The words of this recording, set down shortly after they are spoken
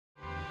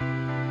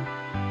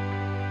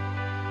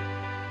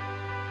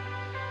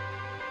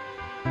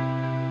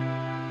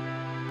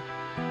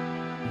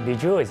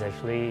Bijou is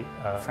actually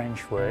a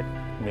French word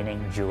meaning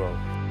jewel.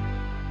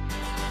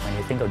 When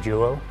you think of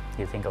jewel,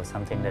 you think of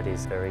something that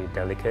is very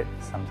delicate,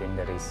 something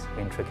that is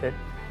intricate,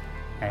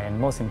 and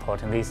most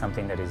importantly,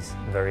 something that is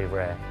very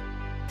rare.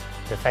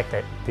 The fact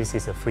that this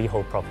is a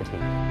freehold property.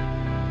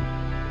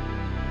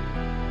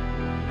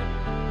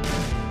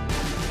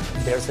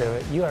 There's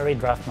a URA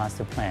draft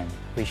master plan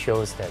which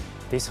shows that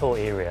this whole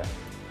area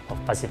of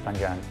Pasir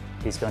Panjang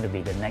is going to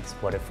be the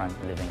next waterfront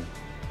living.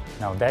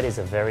 Now that is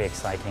a very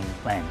exciting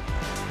plan.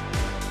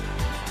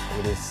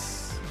 It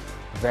is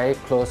very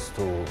close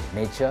to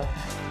nature,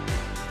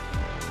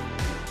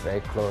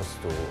 very close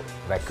to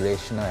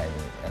recreational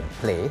and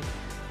play,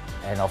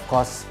 and of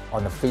course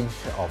on the fringe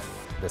of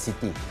the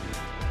city.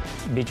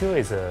 Bijou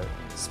is a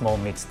small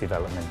mixed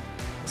development.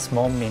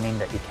 Small meaning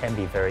that it can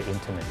be very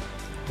intimate.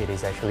 It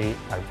is actually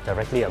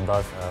directly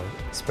above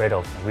a spread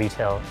of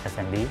retail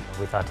F&B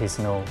with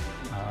artisanal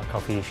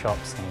coffee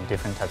shops and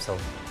different types of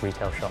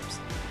retail shops.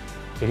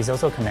 It is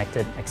also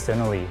connected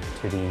externally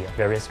to the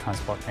various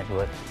transport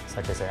networks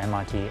such as the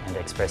MRT and the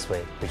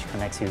expressway, which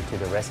connects you to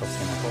the rest of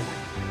Singapore.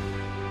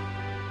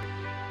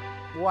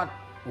 What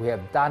we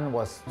have done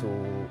was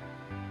to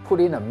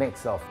put in a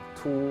mix of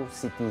two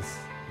cities.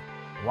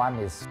 One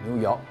is New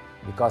York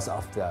because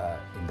of the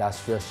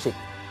industrial chic.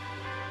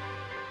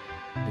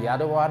 The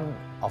other one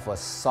of a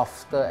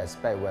softer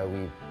aspect where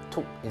we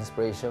took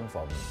inspiration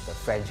from the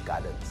French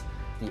gardens.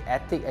 The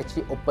attic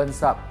actually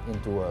opens up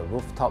into a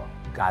rooftop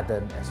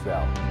garden as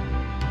well.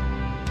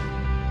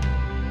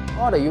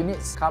 All the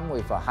units come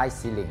with a high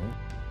ceiling.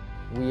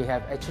 We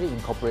have actually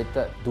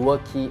incorporated dual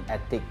key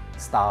attic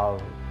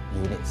style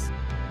units.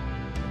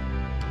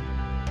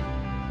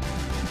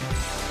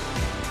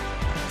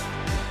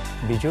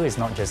 Bijou is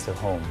not just a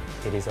home,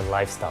 it is a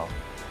lifestyle.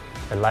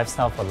 A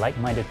lifestyle for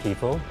like-minded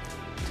people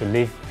to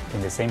live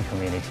in the same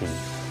community,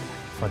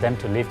 for them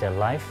to live their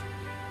life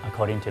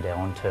according to their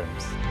own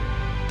terms.